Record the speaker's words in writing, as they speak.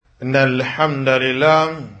إن الحمد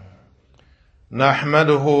لله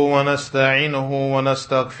نحمده ونستعينه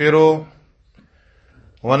ونستغفره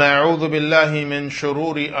ونعوذ بالله من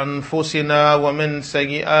شرور أنفسنا ومن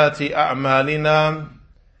سيئات أعمالنا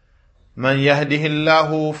من يهده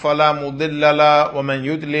الله فلا مضل له ومن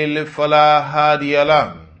يضلل فلا هادي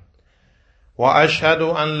له وأشهد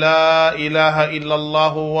أن لا إله إلا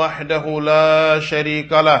الله وحده لا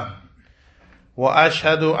شريك له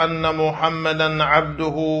وأشهد أن محمدا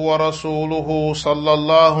عبده ورسوله صلى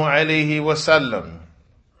الله عليه وسلم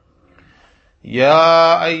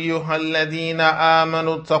يا أيها الذين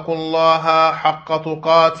آمنوا اتقوا الله حق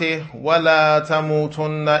تقاته ولا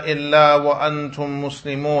تموتن إلا وأنتم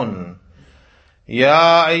مسلمون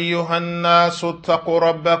يا أيها الناس اتقوا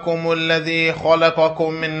ربكم الذي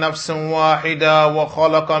خلقكم من نفس واحدة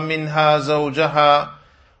وخلق منها زوجها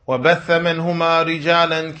وبث منهما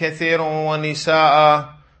رجالا كثيرا ونساء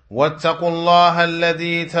واتقوا الله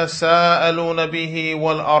الذي تساءلون به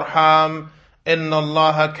والأرحام إن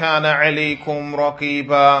الله كان عليكم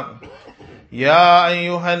رقيبا يا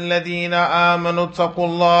أيها الذين آمنوا اتقوا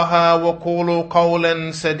الله وقولوا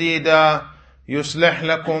قولا سديدا يصلح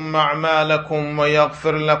لكم أعمالكم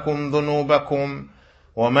ويغفر لكم ذنوبكم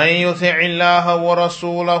ومن يطع الله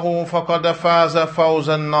ورسوله فقد فاز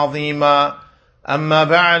فوزا عظيما أما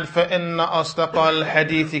بعد فإن أصدق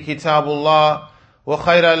الحديث كتاب الله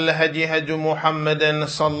وخير الهدي هدي محمد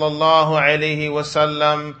صلى الله عليه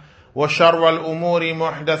وسلم وشر الأمور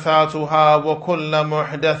محدثاتها وكل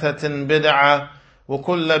محدثة بدعة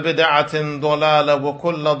وكل بدعة ضلالة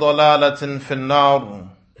وكل ضلالة في النار.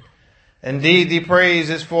 Indeed, the praise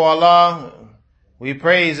is for Allah. We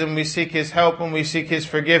praise Him, we seek His help and we seek His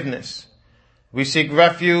forgiveness. We seek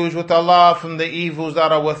refuge with Allah from the evils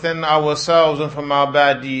that are within ourselves and from our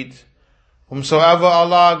bad deeds. Whomsoever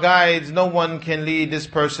Allah guides, no one can lead this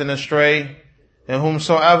person astray. And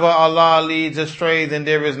whomsoever Allah leads astray, then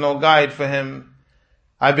there is no guide for him.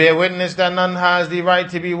 I bear witness that none has the right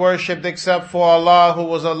to be worshipped except for Allah, who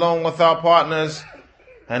was alone without partners.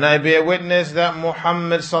 And I bear witness that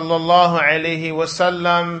Muhammad sallallahu alayhi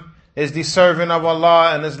wasallam is the servant of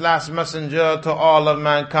Allah and His last messenger to all of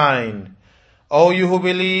mankind. O you who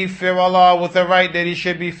believe, fear Allah with the right that He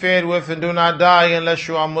should be feared with, and do not die unless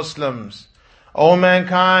you are Muslims. O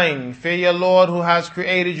mankind, fear your Lord who has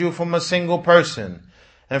created you from a single person,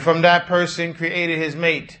 and from that person created his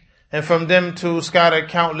mate, and from them two scattered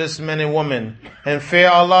countless men and women. And fear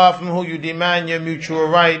Allah from whom you demand your mutual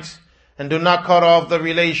rights, and do not cut off the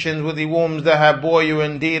relations with the wombs that have bore you.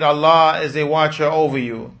 Indeed, Allah is a watcher over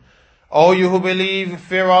you. O you who believe,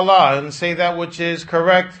 fear Allah and say that which is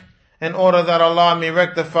correct, in order that Allah may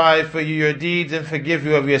rectify for you your deeds and forgive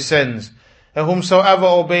you of your sins. And whomsoever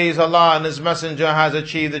obeys Allah and His Messenger has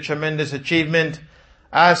achieved a tremendous achievement.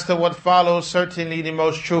 As to what follows, certainly the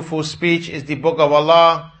most truthful speech is the book of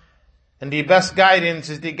Allah, and the best guidance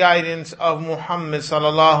is the guidance of Muhammad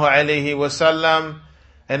sallallahu alayhi wasallam.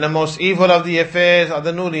 And the most evil of the affairs are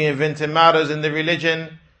the newly invented matters in the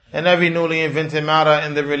religion, and every newly invented matter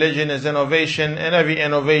in the religion is innovation, and every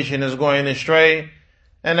innovation is going astray,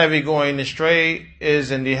 and every going astray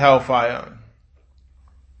is in the hellfire.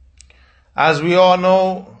 As we all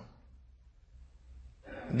know,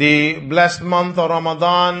 the blessed month of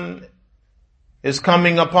Ramadan is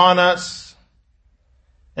coming upon us,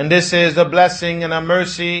 and this is a blessing and a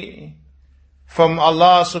mercy from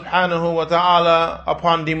Allah subhanahu wa ta'ala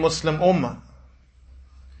upon the Muslim Ummah.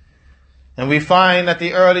 And we find that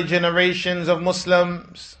the early generations of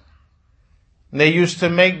Muslims, they used to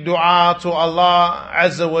make dua to Allah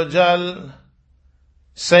Azza wa Jal,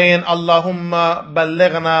 saying, Allahumma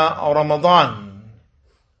ballighna Ramadan.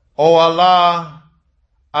 O Allah,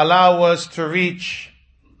 allow us to reach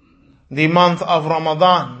the month of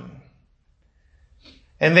Ramadan.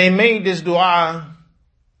 And they made this dua,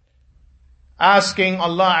 asking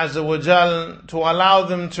Allah Azza wa Jal to allow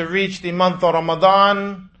them to reach the month of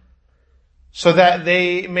Ramadan, so that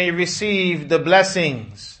they may receive the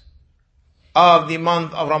blessings of the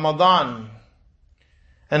month of Ramadan.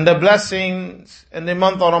 And the blessings in the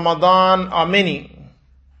month of Ramadan are many.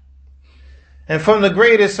 And from the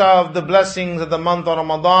greatest of the blessings of the month of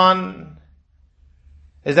Ramadan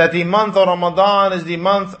is that the month of Ramadan is the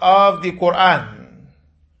month of the Quran.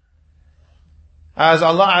 As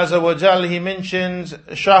Allah Azza wa Jal, He mentions,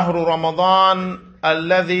 شهر رمضان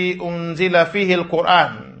الذي أنزل فيه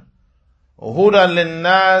القرآن هدى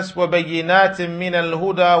للناس وبينات من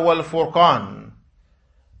الهدى والفرقان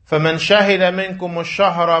فمن شهد منكم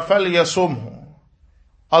الشهر فليصمه.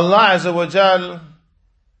 Allah Azza wa Jal,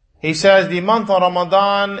 He says the month of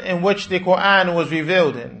Ramadan in which the Quran was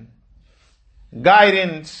revealed in,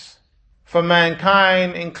 guidance for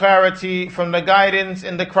mankind in clarity from the guidance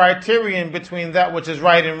and the criterion between that which is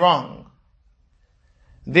right and wrong.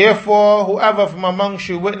 Therefore, whoever from amongst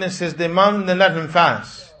you witnesses the month, then let him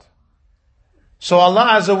fast. So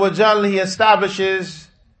Allah Azza wa Jal, He establishes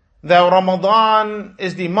that Ramadan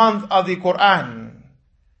is the month of the Quran.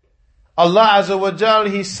 Allah Azza wa Jal,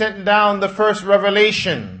 He sent down the first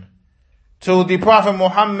revelation to the Prophet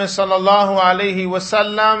Muhammad sallallahu alaihi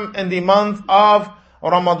wasallam in the month of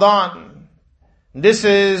Ramadan. This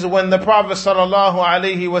is when the Prophet sallallahu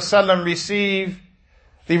alaihi wasallam received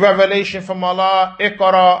the revelation from Allah,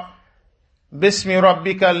 Iqra bismi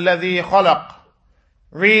rabbika alladhi khalaq.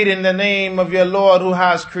 Read in the name of your Lord who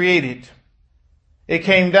has created. It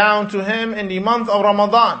came down to him in the month of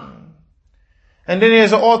Ramadan. And then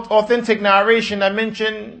there's an authentic narration that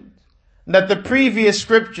mentioned that the previous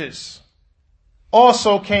scriptures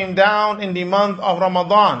also came down in the month of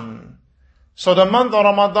Ramadan. So the month of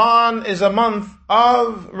Ramadan is a month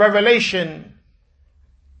of revelation,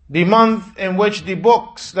 the month in which the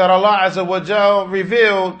books that Allah Azza wa Jal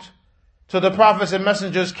revealed to the prophets and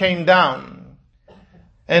messengers came down.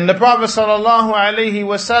 And the Prophet sallallahu alaihi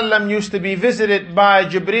wasallam used to be visited by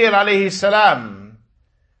Jibreel alayhi salam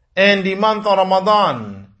in the month of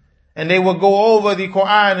Ramadan. And they would go over the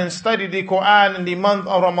Quran and study the Quran in the month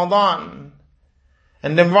of Ramadan.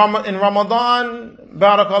 And then in Ramadan,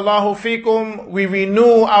 barakallahu fikum, we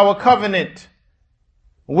renew our covenant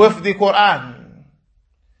with the Quran.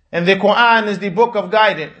 And the Quran is the book of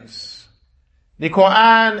guidance. The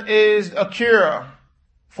Quran is a cure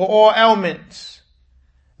for all ailments.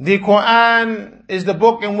 The Quran is the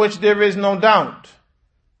book in which there is no doubt.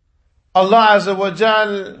 Allah Azza wa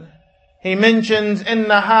Jal, He mentions,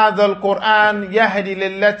 Inna hadha al-Quran yahdi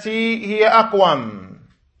lillati hiya aqwam.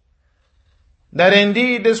 That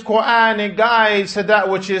indeed this Quran, it guides to that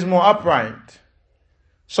which is more upright.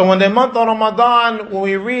 So in the month of Ramadan, when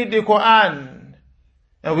we read the Quran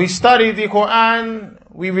and we study the Quran,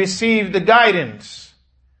 we receive the guidance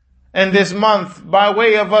in this month by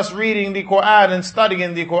way of us reading the Quran and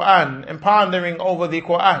studying the Quran and pondering over the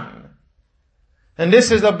Quran. And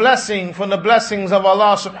this is a blessing from the blessings of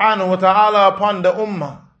Allah subhanahu wa ta'ala upon the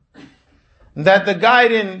ummah. That the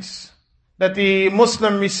guidance that the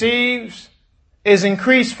Muslim receives is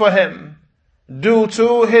increased for him due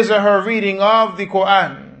to his or her reading of the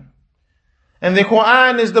Quran. And the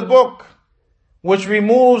Quran is the book which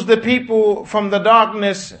removes the people from the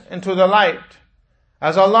darkness into the light.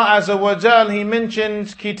 As Allah Azza wa Jal, He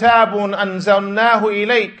mentions, Kitabun anzalnahu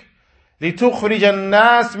ilayk litukhrij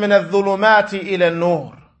an-nas min adh-dhulumati ila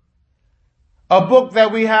an-nur. A book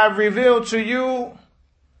that we have revealed to you,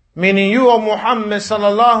 meaning you, O Muhammad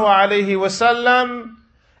sallallahu alayhi wasallam,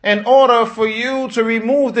 in order for you to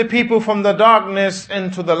remove the people from the darkness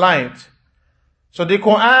into the light. So the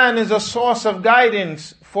Quran is a source of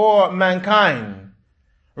guidance for mankind,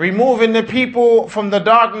 removing the people from the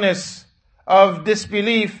darkness of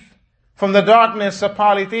disbelief, from the darkness of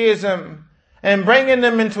polytheism, and bringing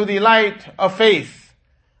them into the light of faith,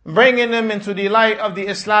 bringing them into the light of the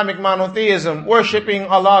Islamic monotheism, worshipping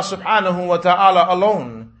Allah subhanahu wa ta'ala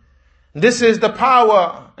alone. This is the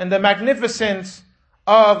power and the magnificence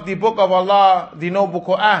of the book of Allah, the noble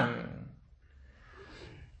Quran.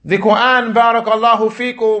 The Quran, barakallahu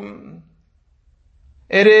fikum,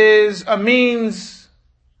 it is a means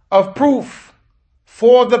of proof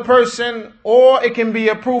for the person, or it can be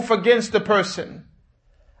a proof against the person.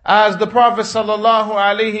 As the Prophet sallallahu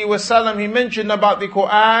alaihi wasallam, he mentioned about the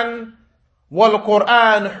Quran,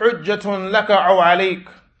 وَالْقُرْآنُ حُجَّةٌ لَكَ أَوْ عَلَيْكَ.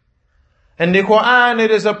 And the Quran, it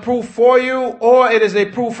is a proof for you, or it is a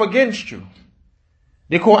proof against you.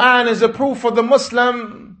 The Quran is a proof for the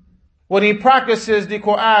Muslim when he practices the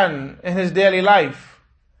Quran in his daily life.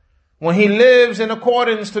 When he lives in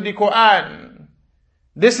accordance to the Quran.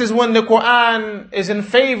 This is when the Quran is in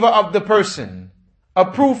favor of the person, a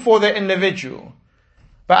proof for the individual.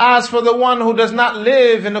 But as for the one who does not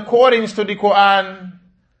live in accordance to the Quran,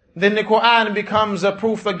 then the Quran becomes a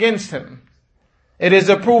proof against him. It is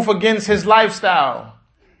a proof against his lifestyle.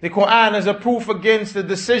 The Quran is a proof against the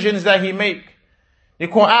decisions that he makes. The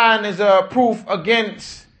Quran is a proof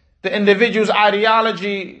against the individual's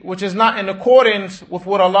ideology, which is not in accordance with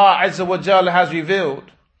what Allah Azza wa Jalla has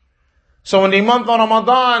revealed. So in the month of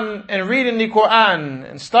Ramadan, and reading the Quran,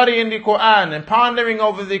 and studying the Quran, and pondering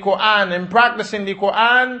over the Quran, and practicing the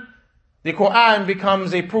Quran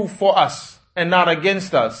becomes a proof for us, and not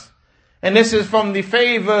against us. And this is from the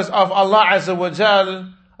favors of Allah Azza wa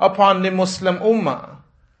Jal upon the Muslim Ummah.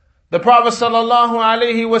 The Prophet sallallahu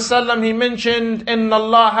alaihi wasallam, he mentioned, Inna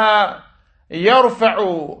Allah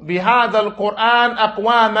yarfa'u bihadha al-Quran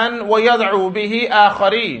aqwaman wa yad'u bihi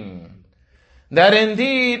akhareen. that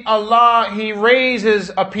indeed Allah, He raises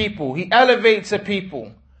a people, He elevates a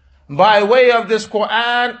people by way of this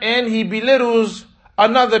Quran, and He belittles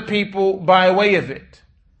another people by way of it.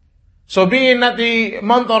 So being that the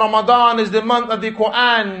month of Ramadan is the month of the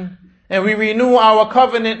Quran, and we renew our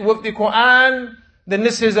covenant with the Quran, then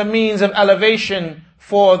this is a means of elevation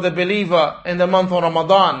for the believer in the month of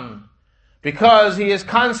Ramadan, because he is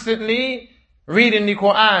constantly reading the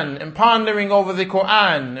Quran and pondering over the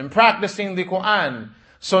Quran and practicing the Quran.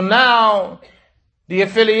 So now the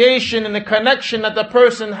affiliation and the connection that the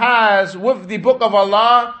person has with the book of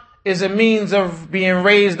Allah is a means of being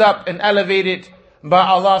raised up and elevated by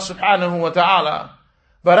Allah subhanahu wa ta'ala.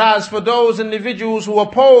 But as for those individuals who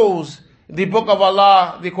oppose the book of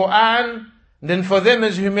Allah, the Quran, then for them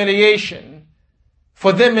is humiliation,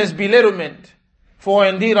 for them is belittlement. For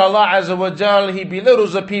indeed Allah Azza wa Jal, He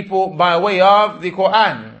belittles the people by way of the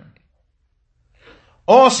Quran.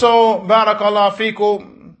 Also, barakallahu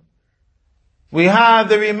fikum, we have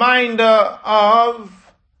the reminder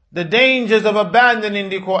of the dangers of abandoning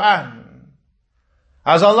the Quran.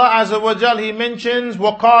 As Allah Azza wa Jal, He mentions,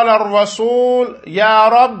 وَقَالَ الرَّسُولُ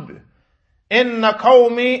يَا رَبِّ إِنَّ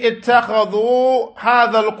قَوْمِي اتَّخَذُوا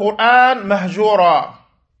هَذَا الْقُرْآنَ مَهْجُورًا.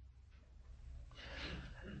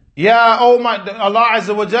 Allah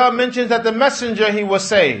Azza wa Jal mentions that the messenger, he will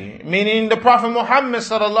say, meaning the Prophet Muhammad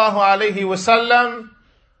sallallahu alayhi wasallam,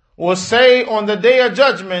 will say on the day of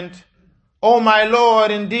judgment, "O my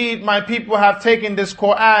Lord, indeed my people have taken this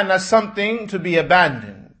Quran as something to be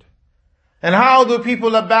abandoned." And how do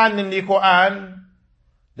people abandon the Quran?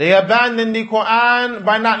 They abandon the Quran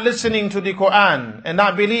by not listening to the Quran and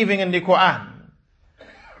not believing in the Quran.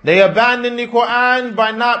 They abandon the Quran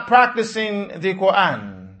by not practicing the Quran.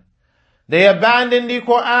 They abandon the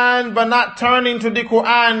Quran by not turning to the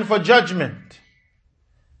Quran for judgment,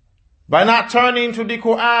 by not turning to the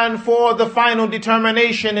Quran for the final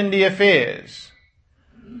determination in the affairs.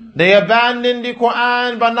 They abandon the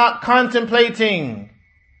Quran by not contemplating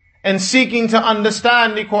and seeking to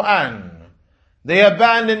understand the Quran. They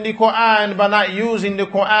abandon the Quran by not using the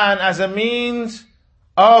Quran as a means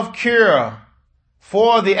of cure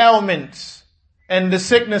for the ailments and the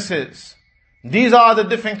sicknesses. These are the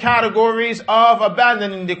different categories of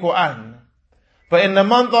abandoning the Quran. But in the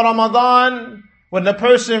month of Ramadan, when the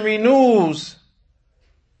person renews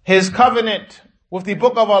his covenant with the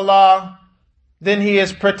book of Allah, then he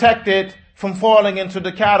is protected from falling into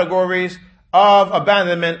the categories of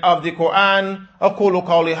abandonment of the Quran. أقول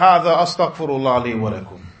قولي هذا أستغفر الله لي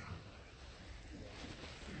ولكم.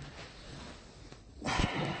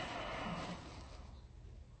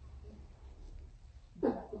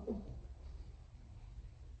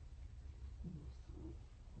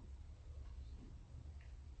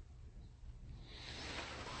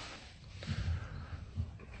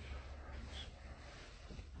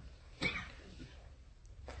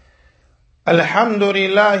 الحمد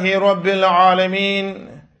لله رب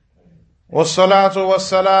العالمين والصلاة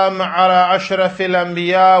والسلام على أشرف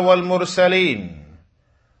الأنبياء والمرسلين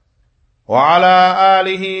وعلى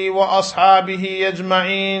آله وأصحابه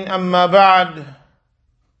أجمعين أما بعد.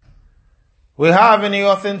 We have in the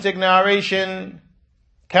authentic narration,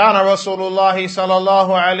 كان رسول الله صلى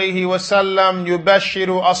الله عليه وسلم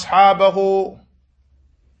يبشر أصحابه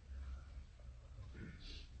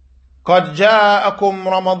قد جاءكم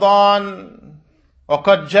رمضان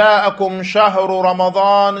وقد جاءكم شهر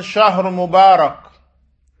رمضان شهر مبارك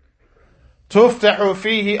تفتح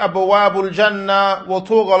فيه أبواب الجنة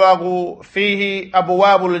وتغلق فيه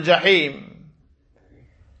أبواب الجحيم.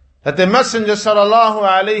 That the Messenger sallallahu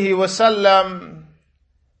alayhi wasallam,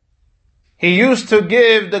 he used to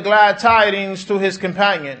give the glad tidings to his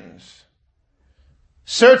companions.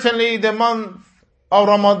 Certainly the month of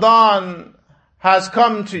Ramadan has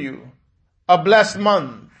come to you, a blessed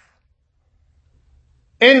month.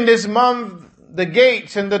 In this month, the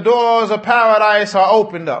gates and the doors of paradise are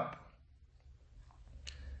opened up.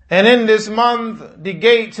 And in this month, the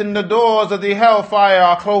gates and the doors of the hellfire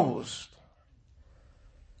are closed.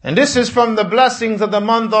 And this is from the blessings of the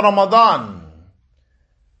month of Ramadan,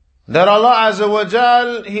 that Allah Azza wa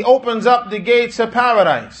Jal, He opens up the gates of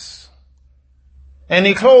paradise, and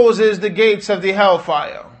He closes the gates of the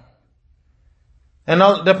hellfire. And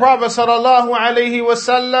the Prophet sallallahu alaihi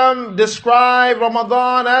wasallam described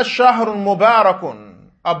Ramadan as shahrun mubarakun,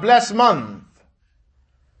 a blessed month.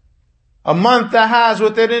 A month that has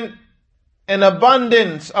within it an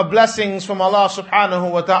abundance of blessings from Allah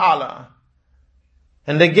subhanahu wa ta'ala.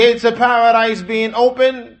 And the gates of paradise being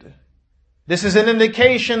opened, this is an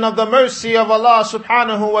indication of the mercy of Allah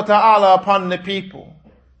subhanahu wa ta'ala upon the people,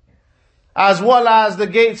 as well as the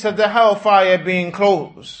gates of the hellfire being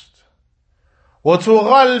closed.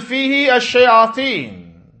 وَتُغَلْ فِيهِ الشَّيَاطِينَ.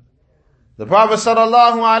 The Prophet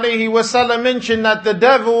ﷺ mentioned that the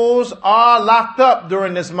devils are locked up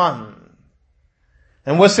during this month.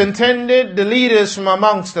 And what's intended, the leaders from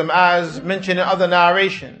amongst them, as mentioned in other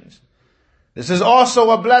narrations. This is also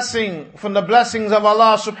a blessing from the blessings of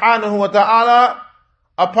Allah subhanahu wa ta'ala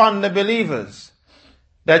upon the believers,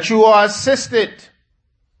 that you are assisted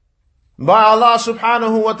by Allah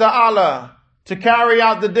subhanahu wa ta'ala to carry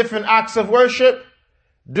out the different acts of worship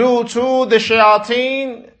due to the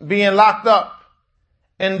shayateen being locked up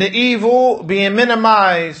and the evil being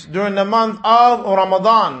minimized during the month of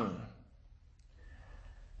Ramadān.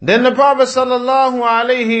 Then the Prophet sallallahu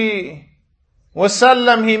alaihi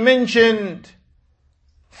wasallam, he mentioned,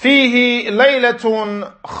 فِيهِ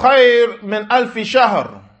لَيْلَةٌ خَيْرٌ مِنْ أَلْفِ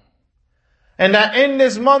شَهْرٍ. And that in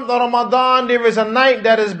this month of Ramadan, there is a night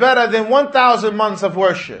that is better than 1,000 months of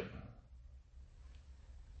worship.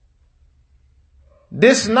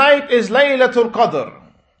 This night is Laylatul Qadr,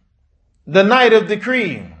 the night of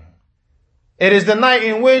decree. It is the night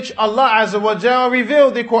in which Allah Azza wa Jal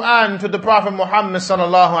revealed the Quran to the Prophet Muhammad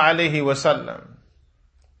sallallahu alaihi wasallam.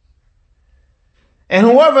 And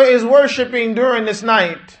whoever is worshipping during this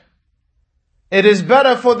night, it is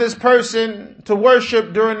better for this person to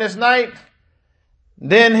worship during this night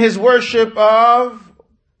than his worship of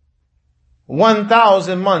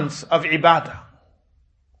 1,000 months of ibadah.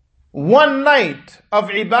 One night of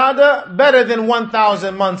ibadah better than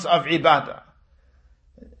 1,000 months of ibadah.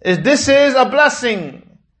 This is a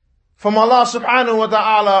blessing from Allah subhanahu wa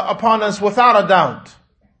ta'ala upon us without a doubt.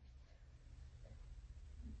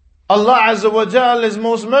 Allah Azza wa Jal is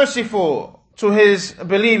most merciful to His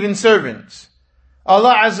believing servants.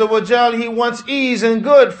 Allah Azza wa Jal, He wants ease and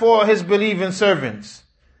good for His believing servants.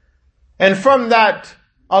 And from that,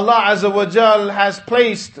 Allah Azza wa Jal has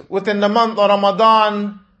placed within the month of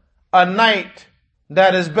Ramadan a night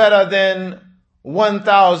that is better than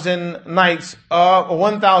 1,000 nights or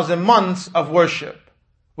 1,000 months of worship,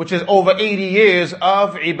 which is over 80 years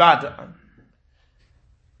of ibadah.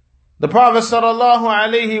 The Prophet sallallahu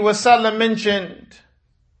alaihi wasallam mentioned,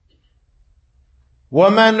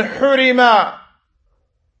 وَمَنْ حُرِمَ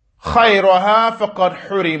خَيْرَهَا فَقَدْ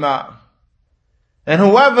حُرِمَ. And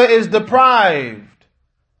whoever is deprived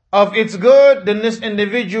of its good, then this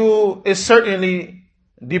individual is certainly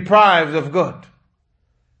deprived of good.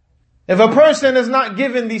 If a person is not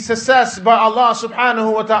given the success by Allah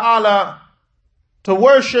subhanahu wa ta'ala to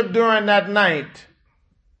worship during that night,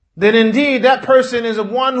 then indeed that person is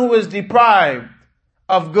one who is deprived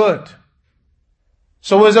of good.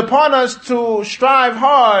 So it's upon us to strive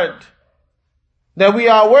hard that we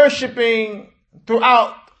are worshipping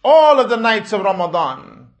throughout all of the nights of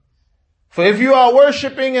Ramadan. For if you are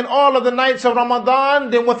worshipping in all of the nights of Ramadan,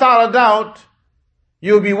 then without a doubt,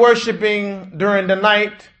 you'll be worshipping during the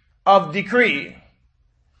night of decree.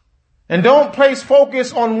 And don't place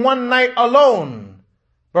focus on one night alone,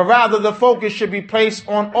 but rather the focus should be placed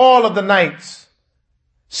on all of the nights,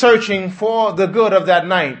 searching for the good of that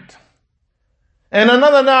night. In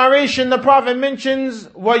another narration, the Prophet mentions,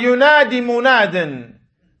 وَيُنَادِ مُنَادٍ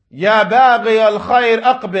يَا بَاغِيَ الْخَيْرِ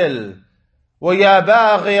أَقْبِلْ وَيَا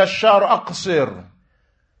بَاغِيَ الشَّرِّ أَقْصِرْ.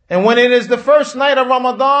 And when it is the first night of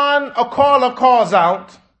Ramadan, a caller calls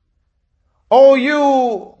out, O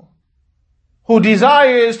you who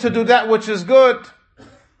desires to do that which is good,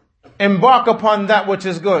 embark upon that which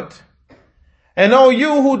is good. And O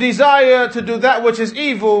you who desire to do that which is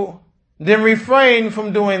evil, then refrain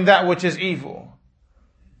from doing that which is evil.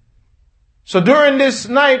 So during this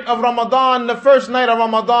night of Ramadan, the first night of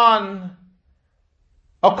Ramadan,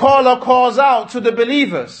 a caller calls out to the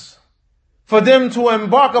believers for them to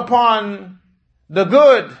embark upon the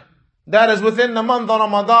good that is within the month of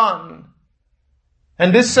Ramadan.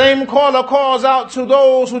 And this same caller calls out to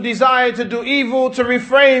those who desire to do evil to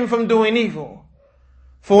refrain from doing evil.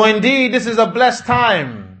 For indeed, this is a blessed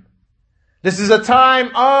time. This is a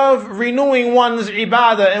time of renewing one's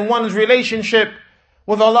ibadah and one's relationship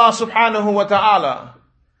with Allah subhanahu wa ta'ala.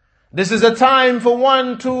 This is a time for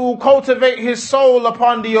one to cultivate his soul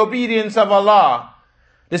upon the obedience of Allah.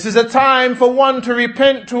 This is a time for one to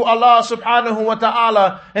repent to Allah subhanahu wa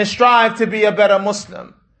ta'ala and strive to be a better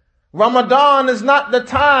Muslim. Ramadan is not the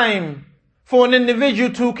time for an individual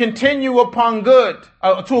to continue upon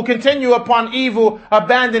to continue upon evil,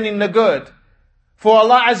 abandoning the good. For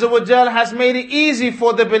Allah Azza wa Jal has made it easy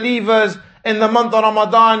for the believers in the month of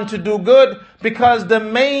Ramadan to do good, because the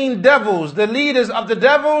main devils, the leaders of the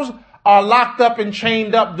devils, are locked up and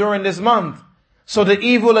chained up during this month. So the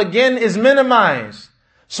evil again is minimized.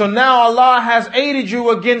 So now Allah has aided you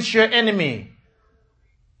against your enemy.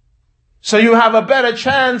 So you have a better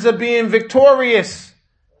chance of being victorious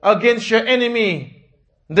against your enemy,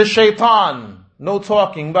 the shaitan. No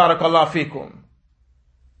talking, barakallahu fikum.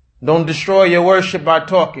 Don't destroy your worship by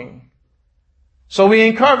talking. So we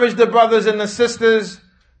encourage the brothers and the sisters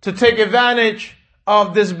to take advantage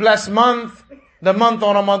of this blessed month, the month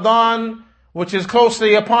of Ramadan, which is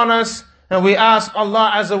closely upon us. And we ask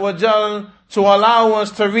Allah Azza wa Jal to allow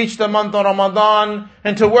us to reach the month of Ramadan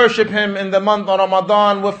and to worship Him in the month of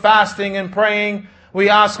Ramadan with fasting and praying. We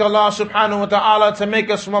ask Allah subhanahu wa ta'ala to make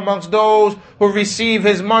us from amongst those who receive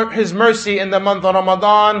His mercy in the month of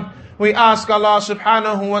Ramadan. We ask Allah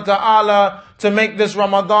subhanahu wa ta'ala to make this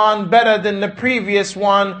Ramadan better than the previous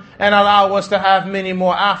one and allow us to have many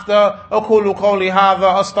more after. أقول قولي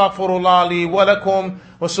هذا أستغفر الله لي ولكم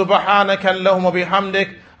وسبحانك اللهم وبحمدك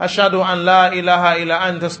أشهد أن لا إله إلا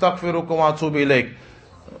أنت أستغفرك وأتوب إليك.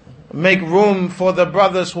 Make room for the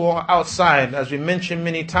brothers who are outside. As we mentioned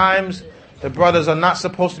many times, the brothers are not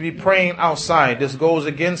supposed to be praying outside. This goes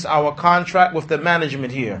against our contract with the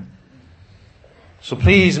management here. So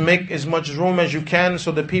please make as much room as you can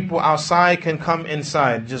so the people outside can come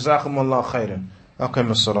inside. Jazakumullah khairan.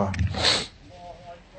 Aqim as-salah.